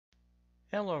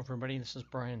Hello everybody, this is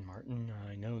Brian Martin.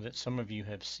 I know that some of you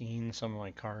have seen some of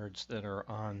my cards that are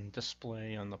on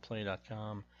display on the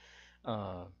play.com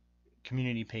uh,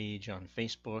 community page on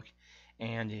Facebook,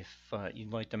 and if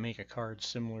you'd like to make a card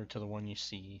similar to the one you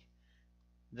see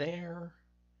there,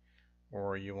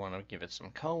 or you want to give it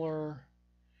some color,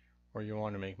 or you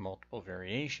want to make multiple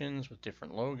variations with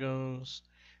different logos,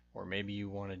 or maybe you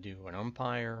want to do an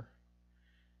umpire,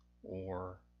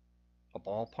 or a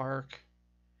ballpark,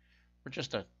 or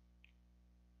just a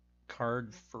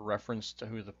card for reference to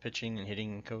who the pitching and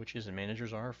hitting coaches and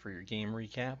managers are for your game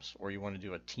recaps, or you want to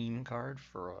do a team card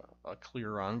for a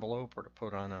clear envelope or to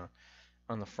put on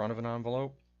the front of an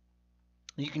envelope,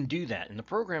 you can do that. And the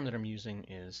program that I'm using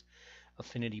is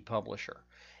Affinity Publisher.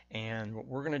 And what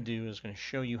we're going to do is going to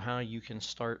show you how you can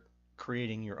start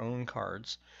creating your own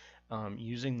cards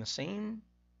using the same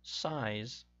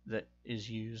size that is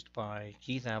used by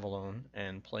Keith Avalone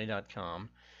and Play.com,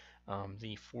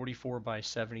 the 44 by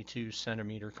 72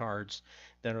 centimeter cards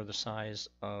that are the size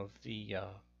of the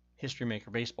History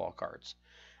Maker baseball cards.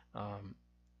 Um,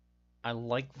 I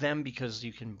like them because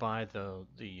you can buy the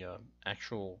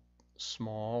actual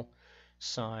small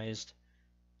sized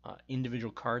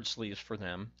individual card sleeves for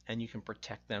them, and you can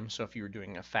protect them. So if you were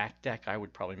doing a fact deck, I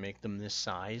would probably make them this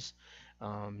size.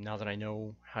 Now that I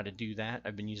know how to do that,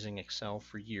 I've been using Excel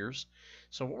for years.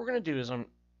 So what we're going to do is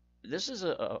this is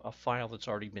a file that's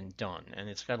already been done, and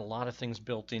it's got a lot of things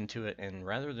built into it. And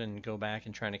rather than go back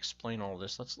and try and explain all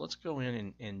this, let's go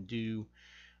in and do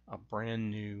a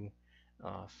brand new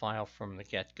file from the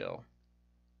get-go.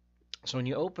 So when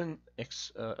you open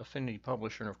Affinity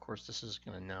Publisher, and of course this is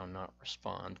going to now not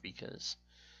respond because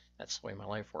that's the way my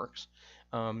life works.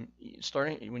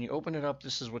 Starting when you open it up,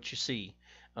 this is what you see.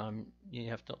 You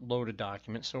have to load a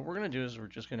document. So what we're going to do is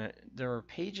there are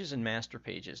pages and master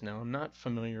pages. Now I'm not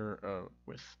familiar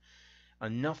with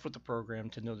enough with the program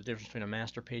to know the difference between a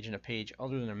master page and a page,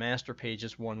 other than a master page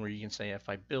is one where you can say if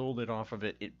I build it off of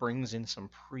it, it brings in some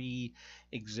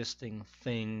pre-existing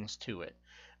things to it.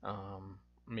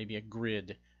 Maybe a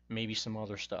grid, maybe some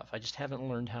other stuff. I just haven't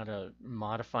learned how to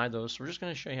modify those, so we're just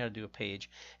going to show you how to do a page,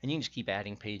 and you can just keep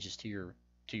adding pages to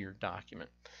your document.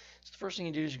 So the first thing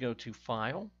you do is you go to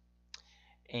File,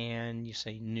 and you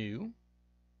say New,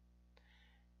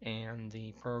 and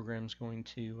the program's going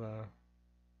to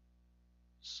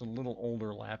it's a little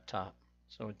older laptop,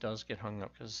 so it does get hung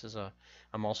up because this is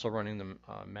I'm also running the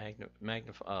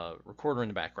recorder in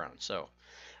the background. So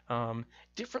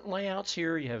different layouts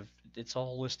here. It's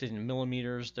all listed in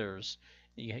millimeters.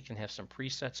 You can have some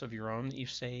presets of your own that you've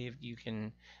saved.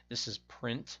 This is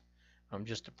print.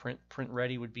 Just a print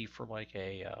ready would be for like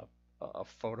a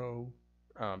photo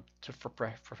for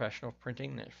professional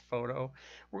printing. That photo.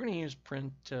 We're going to use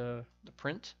the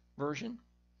print version.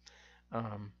 Actually,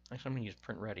 I'm going to use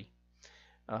print ready.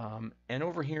 And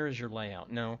over here is your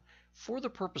layout. Now, for the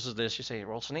purpose of this, you say,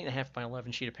 well, it's an 8.5 by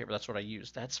 11 sheet of paper. That's what I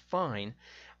use. That's fine.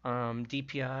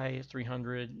 DPI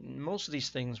 300. Most of these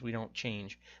things we don't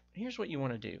change. But here's what you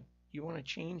want to do. You want to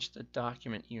change the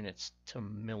document units to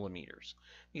millimeters,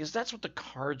 because that's what the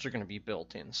cards are going to be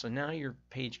built in. So now your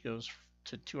page goes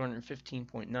to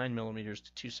 215.9 millimeters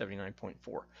to 279.4.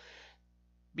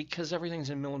 Because everything's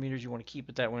in millimeters, you want to keep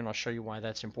it that way, and I'll show you why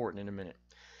that's important in a minute.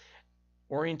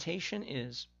 Orientation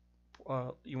is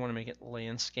you want to make it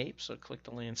landscape, so click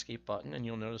the landscape button, and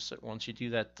you'll notice that once you do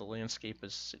that, the landscape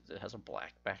it has a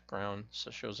black background, so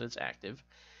it shows it's active.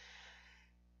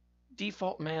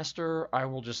 Default master, I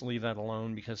will just leave that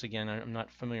alone because, again, I'm not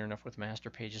familiar enough with master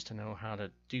pages to know how to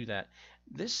do that.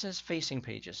 This says facing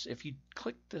pages. If you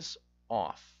click this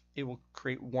off, it will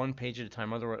create one page at a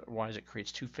time. Otherwise, it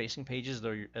creates two facing pages,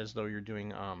 as though you're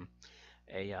doing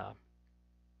a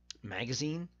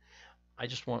magazine. I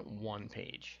just want one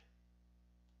page.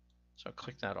 So I'll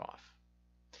click that off.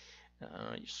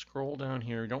 You scroll down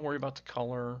here. Don't worry about the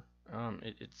color.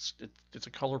 It's a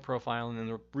color profile, and then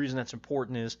the reason that's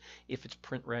important is if it's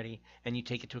print ready and you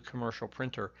take it to a commercial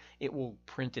printer, it will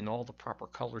print in all the proper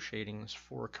color shadings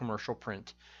for a commercial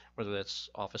print, whether that's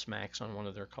Office Max on one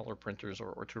of their color printers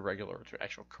or to regular or to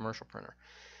actual commercial printer.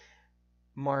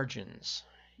 Margins.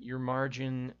 Your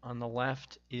margin on the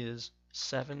left is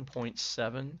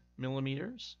 7.7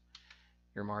 millimeters.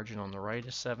 Your margin on the right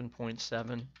is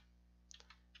 7.7.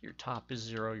 Your top is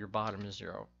 0, your bottom is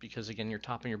 0. Because again, your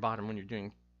top and your bottom, when you're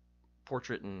doing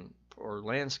portrait or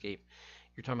landscape,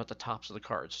 you're talking about the tops of the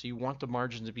cards. So you want the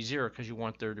margin to be 0 because you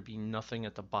want there to be nothing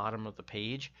at the bottom of the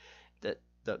page. That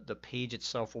the page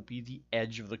itself will be the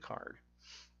edge of the card.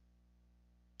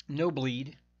 No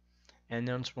bleed. And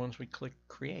then once we click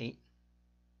create,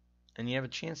 and you have a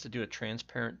chance to do a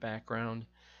transparent background,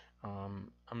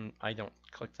 I don't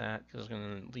click that because it's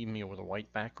going to leave me with a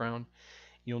white background.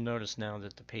 You'll notice now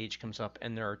that the page comes up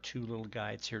and there are two little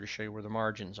guides here to show you where the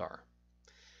margins are.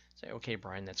 Say, okay,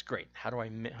 Brian, that's great. How do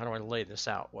I lay this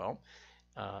out? Well,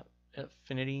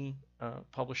 Affinity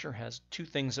Publisher has two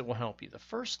things that will help you. The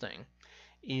first thing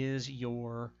is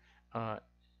it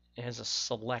has a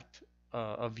select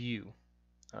a view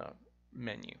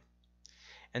menu,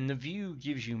 and the view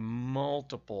gives you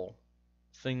multiple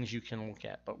things you can look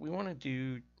at. But we want to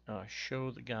do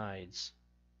show the guides.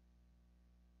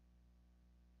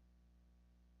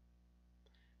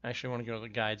 Actually, I want to go to the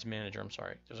guides manager. I'm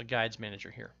sorry. There's a guides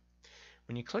manager here.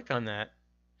 When you click on that,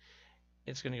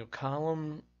 it's going to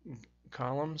go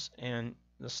columns, and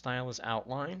the style is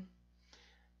outline.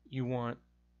 You want,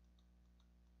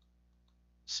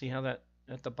 see how that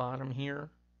at the bottom here,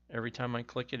 every time I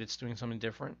click it, it's doing something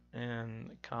different.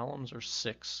 And the columns are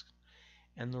 6,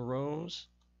 and the rows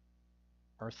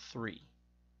are 3.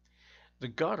 The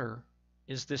gutter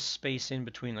is this space in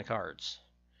between the cards.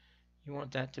 You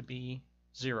want that to be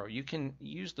 0. You can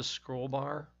use the scroll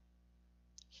bar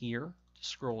here to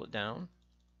scroll it down,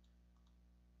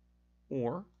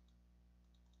 or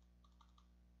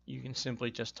you can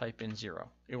simply just type in 0.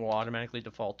 It will automatically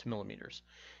default to millimeters.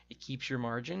 It keeps your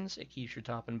margins, it keeps your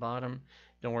top and bottom.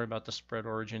 Don't worry about the spread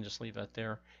origin, just leave that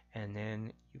there. And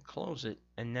then you close it,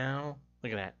 and now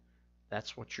look at that.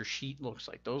 That's what your sheet looks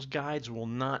like. Those guides will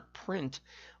not print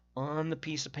on the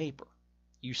piece of paper.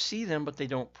 You see them, but they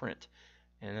don't print.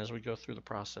 And as we go through the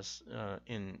process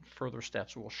in further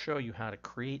steps, we'll show you how to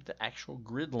create the actual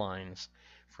grid lines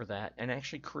for that and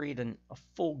actually create a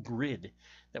full grid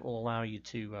that will allow you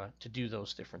to do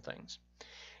those different things.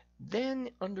 Then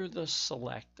under the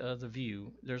select, the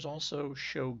view, there's also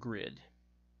show grid.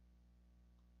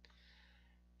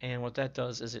 And what that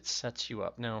does is it sets you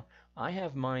up. Now, I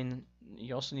have mine.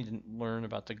 You also need to learn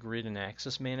about the grid and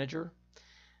axis manager.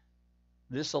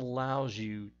 This allows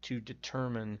you to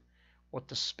determine what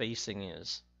the spacing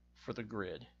is for the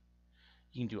grid.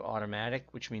 You can do automatic,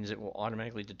 which means it will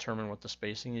automatically determine what the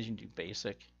spacing is. You can do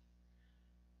basic.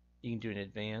 You can do an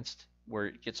advanced, where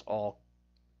it gets all,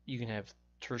 you can have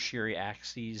tertiary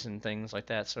axes and things like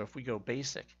that. So if we go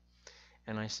basic,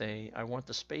 and I say I want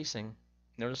the spacing,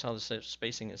 notice how the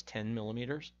spacing is 10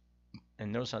 millimeters,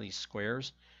 and notice how these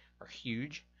squares are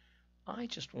huge. I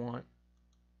just want,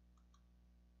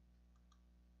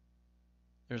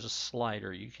 there's a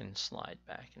slider, you can slide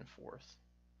back and forth.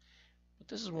 But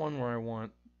this is one where I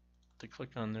want to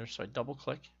click on there, so I double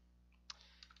click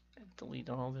and delete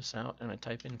all this out, and I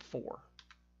type in 4.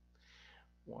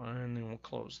 And then we'll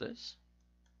close this.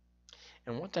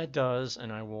 And what that does,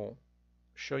 and I will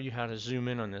show you how to zoom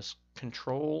in on this,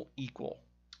 Control equal.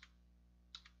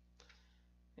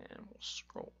 And we'll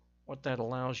scroll. What that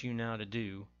allows you now to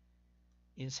do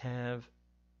is have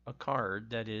a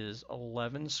card that is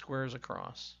 11 squares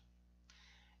across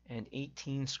and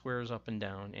 18 squares up and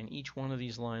down, and each one of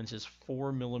these lines is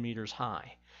 4 millimeters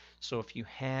high. So if you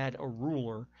had a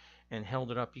ruler and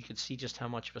held it up, you could see just how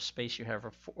much of a space you have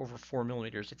over 4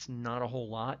 millimeters. It's not a whole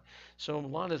lot. So a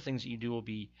lot of the things that you do will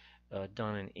be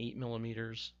done in 8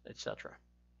 millimeters, etc.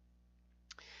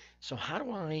 So how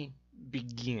do I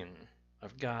begin?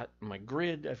 I've got my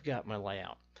grid, I've got my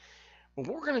layout. What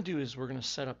we're going to do is we're going to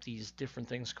set up these different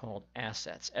things called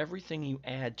assets. Everything you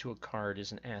add to a card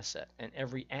is an asset, and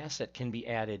every asset can be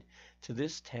added to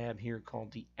this tab here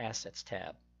called the Assets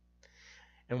tab.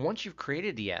 And once you've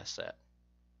created the asset,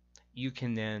 you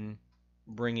can then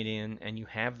bring it in, and you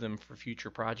have them for future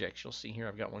projects. You'll see here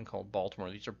I've got one called Baltimore.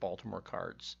 These are Baltimore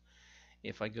cards.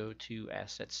 If I go to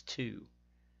Assets 2,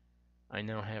 I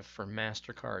now have for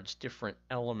MasterCards different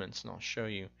elements, and I'll show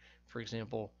you. For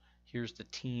example, here's the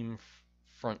team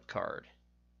front card.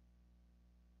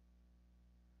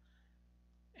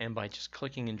 And by just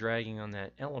clicking and dragging on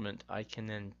that element, I can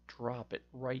then drop it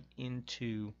right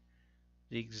into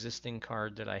the existing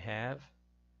card that I have.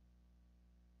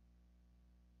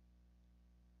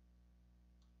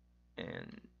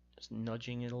 And just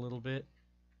nudging it a little bit.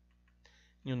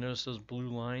 You'll notice those blue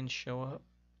lines show up.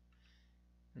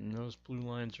 And those blue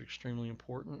lines are extremely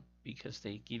important because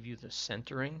they give you the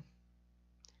centering.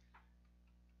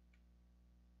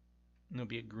 And there'll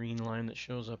be a green line that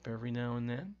shows up every now and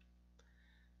then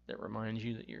that reminds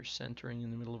you that you're centering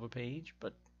in the middle of a page,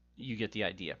 but you get the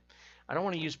idea. I don't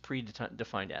want to use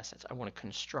predefined assets. I want to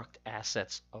construct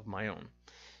assets of my own.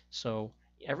 So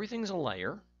everything's a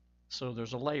layer. So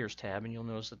there's a layers tab, and you'll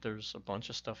notice that there's a bunch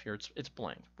of stuff here. It's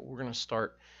blank, but we're going to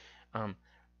start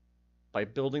by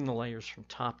building the layers from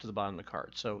top to the bottom of the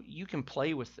card. So you can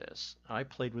play with this. I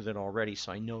played with it already,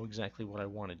 so I know exactly what I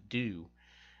want to do.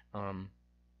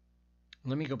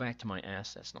 Let me go back to my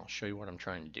assets and I'll show you what I'm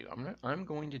trying to do. I'm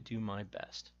going to do my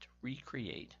best to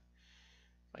recreate,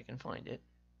 if I can find it.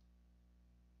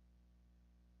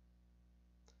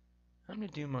 I'm going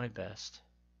to do my best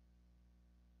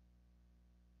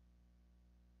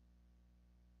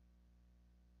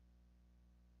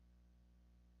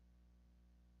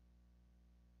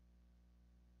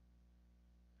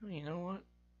you know what?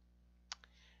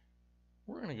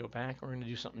 We're going to go back. We're going to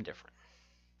do something different.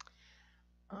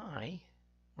 I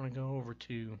want to go over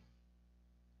to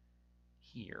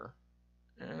here,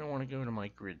 and I want to go to my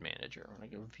grid manager. I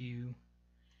want to go view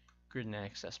grid and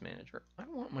access manager. I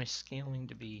want my scaling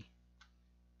to be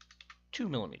 2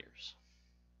 millimeters.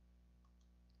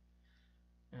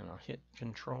 And I'll hit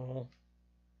control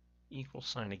equal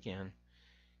sign again,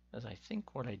 as I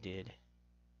think what I did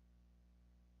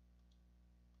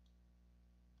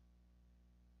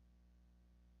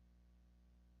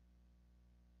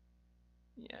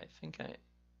yeah, I think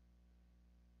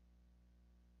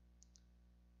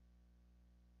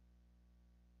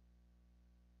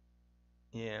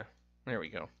yeah, there we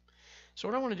go. So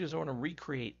what I want to do is I want to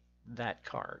recreate that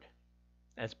card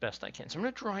as best I can. So I'm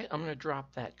going to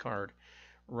drop that card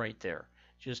right there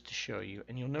just to show you.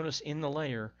 And you'll notice in the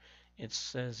layer it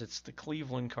says it's the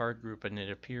Cleveland card group and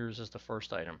it appears as the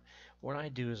first item. What I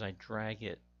do is I drag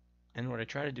it, and what I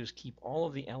try to do is keep all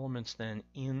of the elements then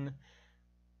in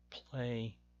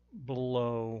play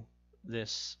below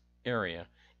this area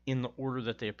in the order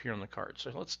that they appear on the card.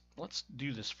 So let's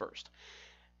do this first.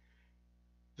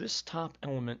 This top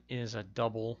element is a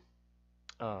double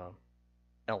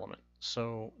element.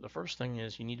 So the first thing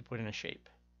is you need to put in a shape.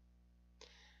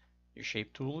 Your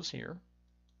shape tool is here,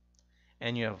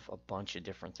 and you have a bunch of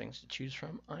different things to choose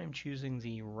from. I'm choosing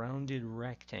the rounded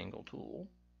rectangle tool,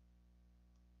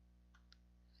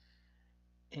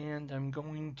 and I'm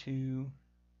going to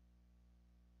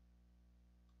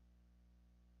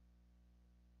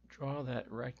draw that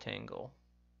rectangle.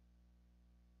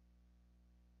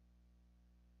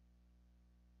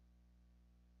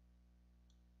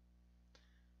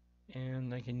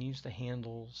 And I can use the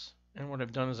handles, and what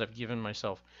I've done is I've given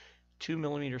myself 2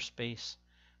 millimeter space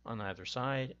on either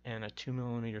side and a 2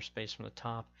 millimeter space from the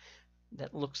top.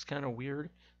 That looks kind of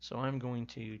weird, so I'm going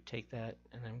to take that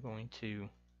and I'm going to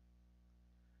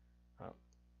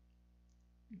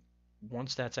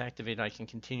once that's activated, I can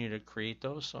continue to create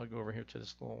those. So I'll go over here to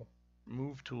this little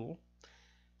move tool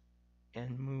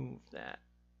and move that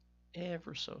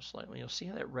ever so slightly. You'll see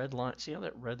how that red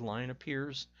line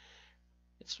appears?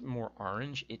 It's more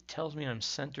orange. It tells me I'm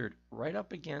centered right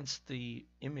up against the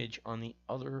image on the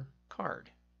other card.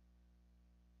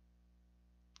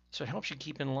 So it helps you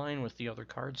keep in line with the other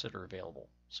cards that are available.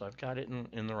 So I've got it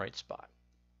in the right spot.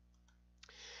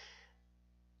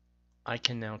 I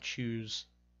can now choose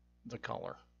the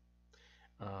color.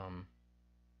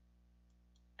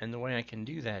 And the way I can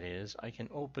do that is I can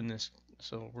open this.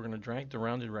 So we're going to drag the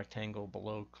rounded rectangle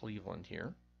below Cleveland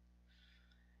here.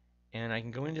 And I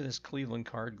can go into this Cleveland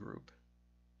card group.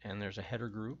 And there's a header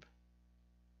group.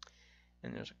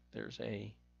 And there's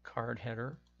a card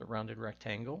header, the rounded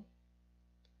rectangle.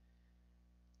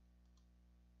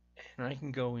 And I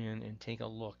can go in and take a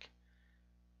look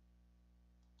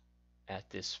at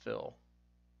this fill.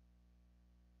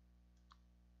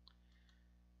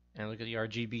 And look at the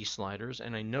RGB sliders,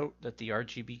 and I note that the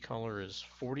RGB color is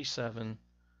 47,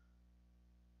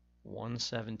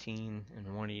 117, and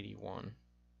 181.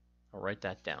 I'll write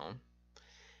that down.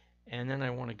 And then I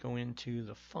want to go into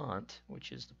the font,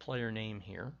 which is the player name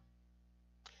here.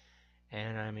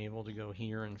 And I'm able to go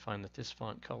here and find that this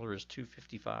font color is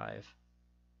 255,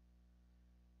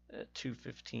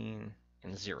 215,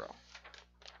 and 0.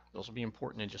 Those will be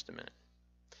important in just a minute.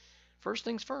 First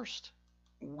things first,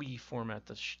 we format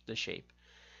the shape.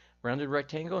 Rounded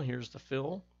rectangle, here's the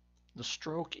fill. The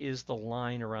stroke is the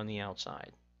line around the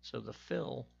outside. So the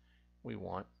fill we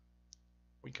want,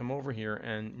 we come over here,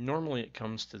 and normally it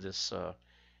comes to this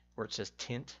where it says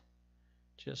tint,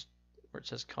 just where it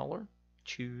says color.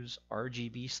 Choose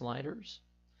RGB sliders,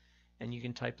 and you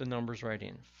can type the numbers right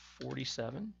in.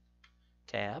 47,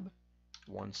 tab,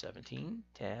 117,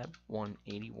 tab,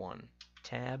 181,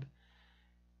 tab,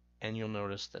 and you'll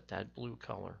notice that that blue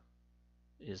color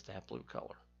is that blue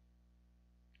color.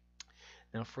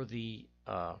 Now for the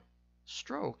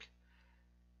stroke,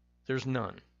 there's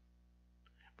none.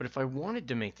 But if I wanted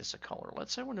to make this a color,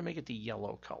 let's say I want to make it the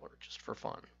yellow color just for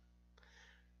fun,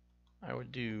 I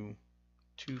would do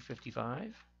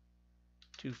 255,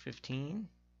 215,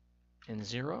 and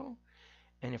 0.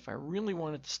 And if I really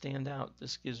want it to stand out,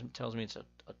 this tells me it's a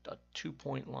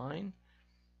 2-point line.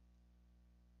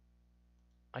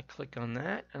 I click on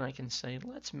that and I can say,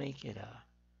 let's make it a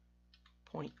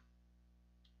point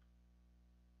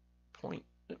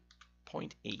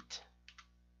 0.8.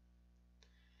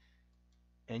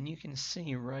 And you can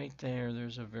see right there,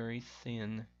 there's a very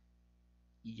thin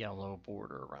yellow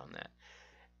border around that.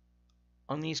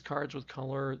 On these cards with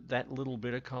color, that little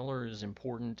bit of color is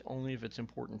important only if it's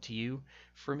important to you.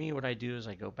 For me, what I do is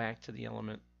I go back to the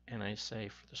element and I say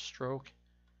for the stroke,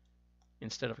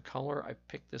 instead of a color, I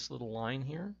pick this little line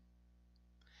here.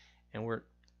 And where it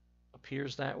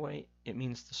appears that way, it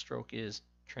means the stroke is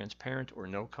transparent or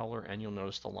no color, and you'll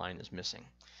notice the line is missing.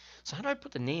 So how do I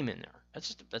put the name in there? That's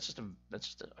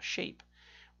just a shape.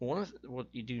 Well, what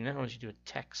you do now is you do a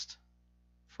text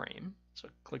frame. So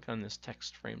click on this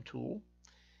text frame tool.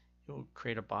 You'll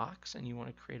create a box, and you want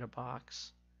to create a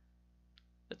box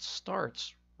that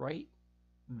starts right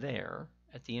there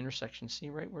at the intersection. See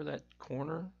right where that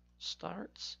corner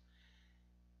starts?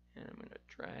 And I'm going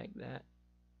to drag that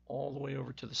all the way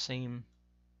over to the same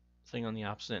thing on the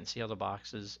opposite end. See how the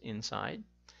box is inside?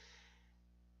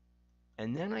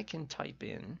 And then I can type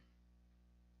in,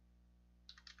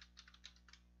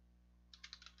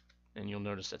 and you'll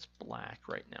notice it's black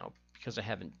right now because I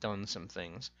haven't done some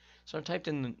things. So I've typed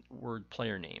in the word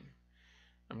player name.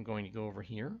 I'm going to go over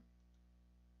here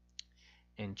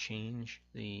and change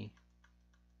the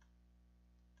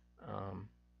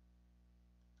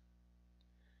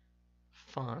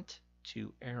font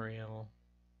to Arial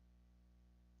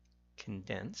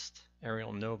condensed,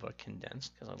 Arial Nova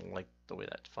condensed, because I don't like the way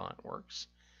that font works.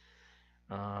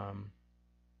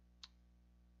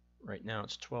 Right now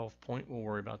it's 12 point. We'll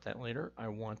worry about that later. I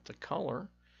want the color.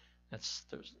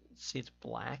 See, it's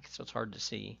black, so it's hard to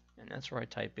see, and that's where I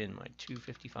type in my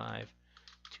 255,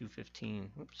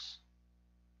 215. Oops.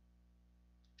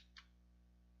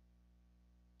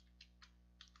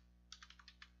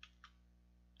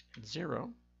 And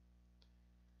 0.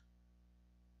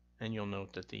 And you'll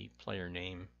note that the player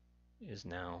name is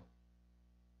now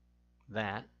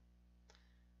that.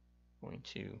 I'm going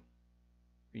to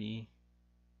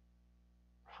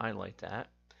highlight that.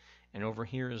 And over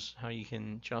here is how you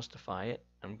can justify it.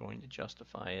 I'm going to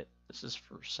justify it. This is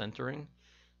for centering.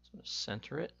 So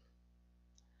center it.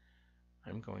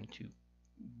 I'm going to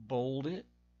bold it.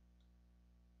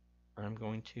 I'm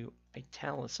going to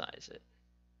italicize it.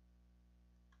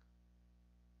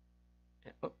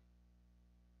 Oh,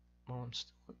 well,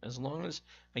 as long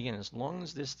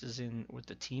as this is in with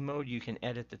the T mode, you can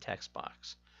edit the text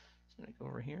box. So I'm going to go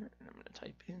over here and I'm going to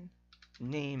type in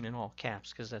name in all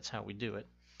caps because that's how we do it.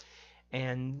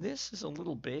 And this is a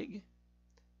little big.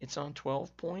 It's on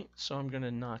 12 point, so I'm going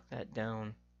to knock that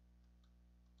down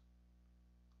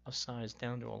a size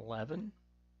down to 11.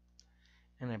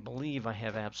 And I believe I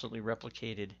have absolutely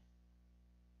replicated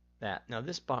that. Now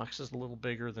this box is a little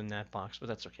bigger than that box, but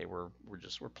that's okay. We're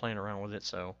playing around with it,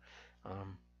 so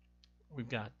we've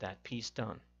got that piece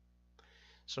done.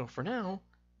 So for now,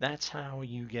 that's how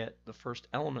you get the first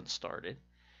element started.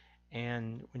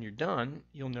 And when you're done,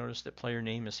 you'll notice that player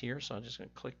name is here. So I'm just going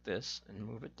to click this and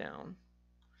move it down.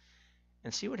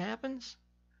 And see what happens?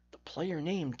 The player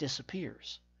name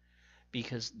disappears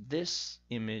because this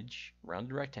image,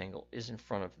 rounded rectangle, is in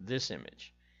front of this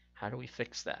image. How do we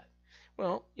fix that?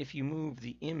 Well, if you move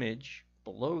the image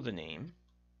below the name,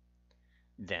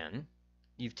 then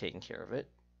you've taken care of it.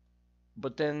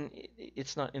 But then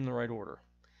it's not in the right order.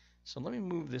 So let me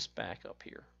move this back up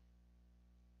here.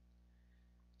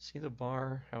 See the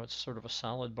bar, how it's sort of a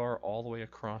solid bar all the way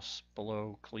across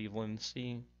below Cleveland?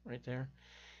 See right there?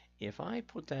 If I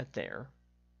put that there,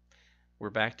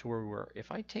 we're back to where we were.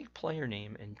 If I take player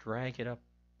name and drag it up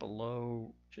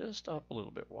below, just up a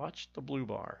little bit, watch the blue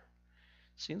bar.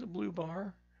 See the blue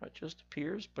bar? How it just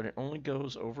appears, but it only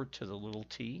goes over to the little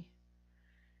t.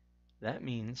 That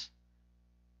means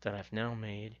that I've now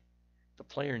made the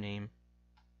player name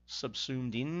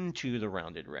subsumed into the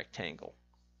rounded rectangle.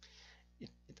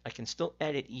 I can still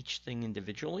edit each thing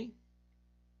individually,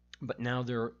 but now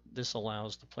this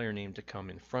allows the player name to come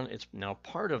in front. It's now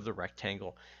part of the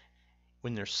rectangle.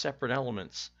 When they're separate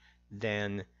elements,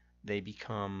 then they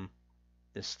become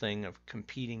this thing of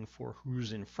competing for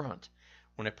who's in front.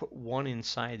 When I put one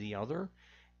inside the other,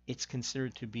 it's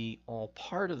considered to be all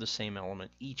part of the same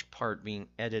element, each part being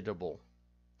editable.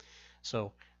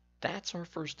 So that's our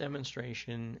first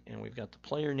demonstration, and we've got the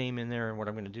player name in there. And what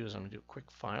I'm going to do is I'm going to do a quick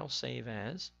file save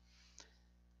as,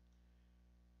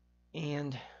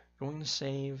 and going to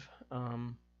save.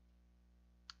 Well,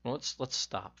 let's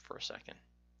stop for a second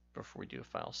before we do a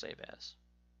file save as.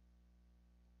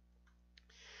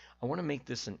 I want to make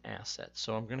this an asset,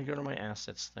 so I'm going to go to my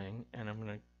assets thing, and I'm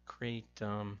going to create.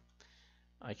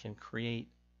 I can create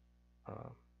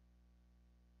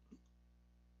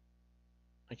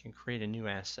I can create a new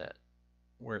asset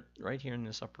where right here in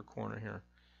this upper corner here,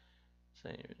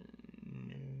 say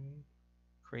new,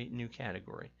 create new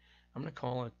category. I'm going to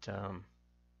call it,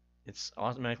 it's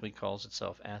automatically calls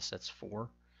itself assets 4.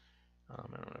 I'm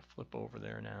going to flip over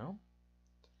there now,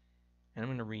 and I'm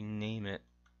going to rename it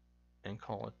and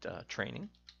call it training.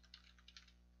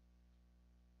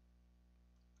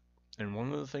 And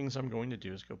one of the things I'm going to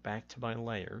do is go back to my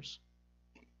layers,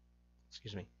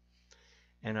 excuse me,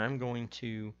 and I'm going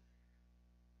to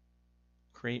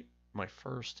create my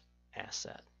first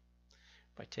asset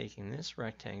by taking this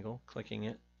rectangle, clicking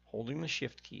it, holding the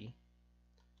shift key,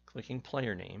 clicking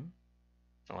player name.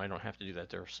 Oh, I don't have to do that,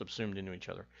 they're subsumed into each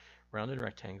other. Rounded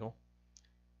rectangle,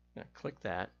 I'm going to click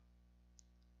that,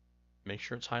 make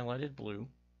sure it's highlighted blue.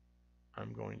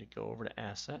 I'm going to go over to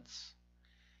assets,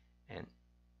 and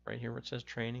right here where it says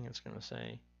training, it's going to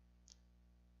say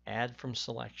add from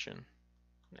selection.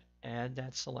 Add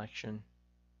that selection,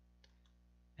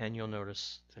 and you'll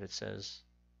notice that it says,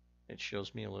 it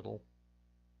shows me a little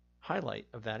highlight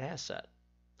of that asset.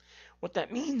 What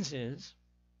that means is,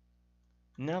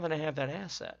 now that I have that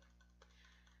asset,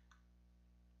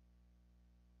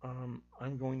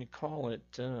 I'm going to call it,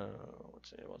 let's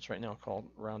see, well, it's right now called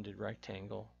rounded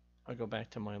rectangle. I'll go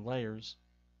back to my layers.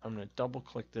 I'm going to double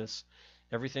click this.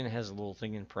 Everything that has a little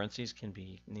thing in parentheses can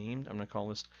be named. I'm going to call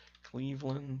this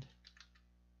Cleveland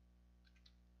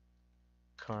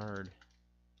card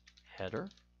header.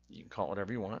 You can call it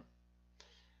whatever you want.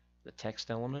 The text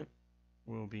element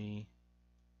will be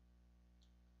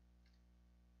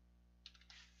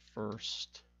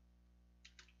first,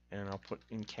 and I'll put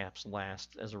in caps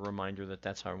last as a reminder that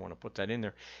that's how I want to put that in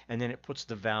there. And then it puts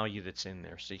the value that's in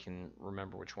there so you can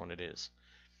remember which one it is.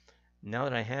 Now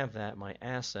that I have that, my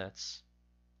assets,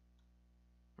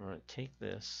 I'm going to take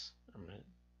this, I'm going to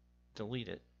delete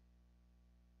it,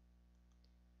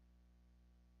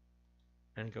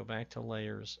 and go back to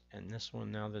layers, and this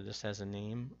one, now that this has a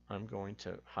name, I'm going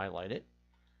to highlight it,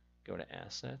 go to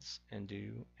assets, and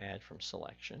do add from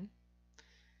selection.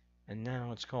 And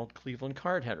now it's called Cleveland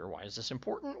card header. Why is this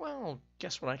important? Well,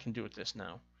 guess what I can do with this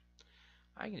now?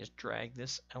 I can just drag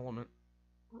this element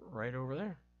right over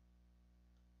there.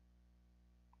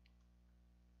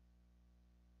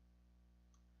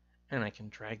 And I can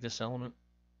drag this element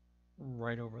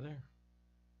right over there.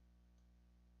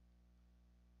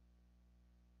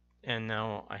 And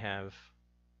now I have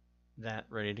that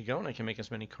ready to go, and I can make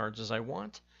as many cards as I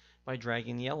want by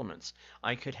dragging the elements.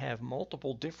 I could have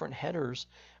multiple different headers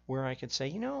where I could say,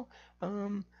 you know,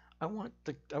 I want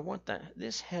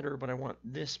this header, but I want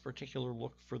this particular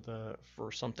look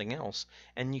for something else,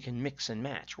 and you can mix and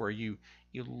match where you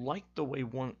like the way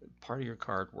one part of your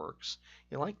card works,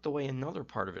 you like the way another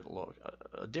part of it looks,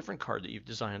 a different card that you've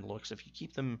designed looks. If you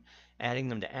keep them, adding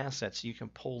them to assets, you can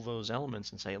pull those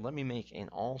elements and say, let me make an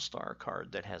all-star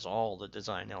card that has all the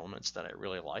design elements that I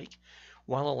really like,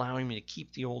 while allowing me to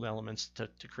keep the old elements to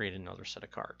create another set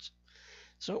of cards.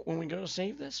 So when we go to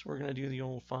save this, we're going to do the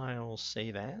old file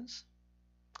save as,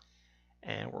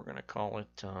 and we're going to call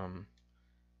it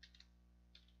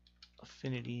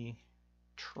Affinity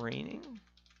Training.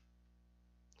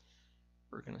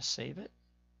 We're going to save it.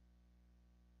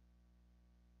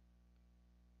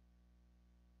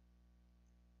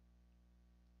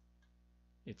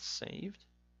 It's saved.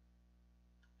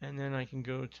 And then I can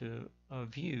go to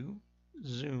View,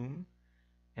 Zoom,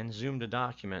 and zoom to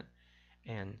document,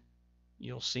 and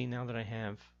you'll see now that I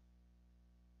have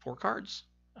 4 cards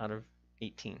out of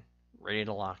 18 ready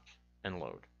to lock and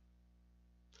load.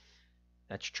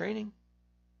 That's training.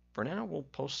 For now, we'll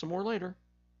post some more later.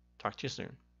 Talk to you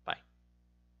soon.